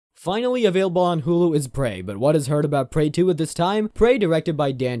Finally available on Hulu is Prey, but what is heard about Prey 2 at this time? Prey, directed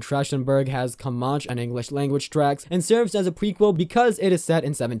by Dan Trachtenberg, has Comanche and English language tracks and serves as a prequel because it is set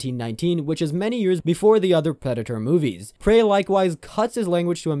in 1719, which is many years before the other Predator movies. Prey likewise cuts his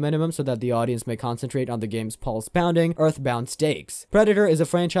language to a minimum so that the audience may concentrate on the game's pulse-pounding, earthbound stakes. Predator is a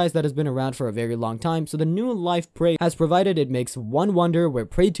franchise that has been around for a very long time, so the new life Prey has provided it makes one wonder where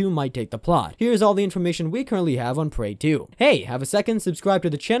Prey 2 might take the plot. Here's all the information we currently have on Prey 2. Hey, have a second, subscribe to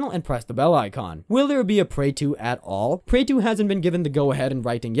the channel and press the bell icon. Will there be a Prey 2 at all? Prey 2 hasn't been given the go-ahead in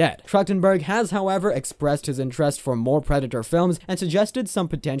writing yet. Trachtenberg has, however, expressed his interest for more Predator films and suggested some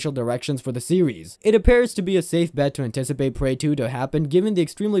potential directions for the series. It appears to be a safe bet to anticipate Prey 2 to happen given the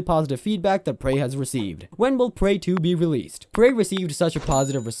extremely positive feedback that Prey has received. When will Prey 2 be released? Prey received such a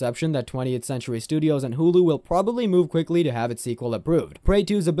positive reception that 20th Century Studios and Hulu will probably move quickly to have its sequel approved. Prey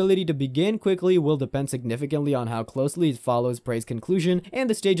 2's ability to begin quickly will depend significantly on how closely it follows Prey's conclusion and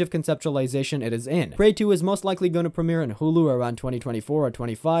the stage of conceptualization it is in. Prey 2 is most likely going to premiere in Hulu around 2024 or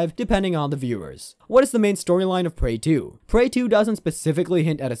 25, depending on the viewers. What is the main storyline of Prey 2? Prey 2 doesn't specifically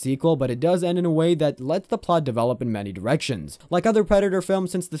hint at a sequel, but it does end in a way that lets the plot develop in many directions. Like other Predator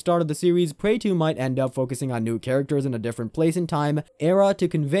films since the start of the series, Prey 2 might end up focusing on new characters in a different place in time, era to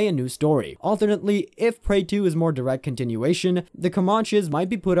convey a new story. Alternately, if Prey 2 is more direct continuation, the Comanches might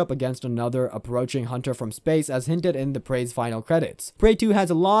be put up against another approaching hunter from space as hinted in the Prey's final credits. Prey 2 has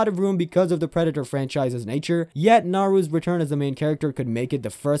a lot of room because of the Predator franchise's nature, yet Naru's return as the main character could make it the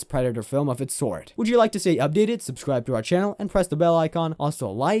first Predator film of its sort. Would you like to stay updated? Subscribe to our channel and press the bell icon. Also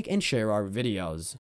like and share our videos.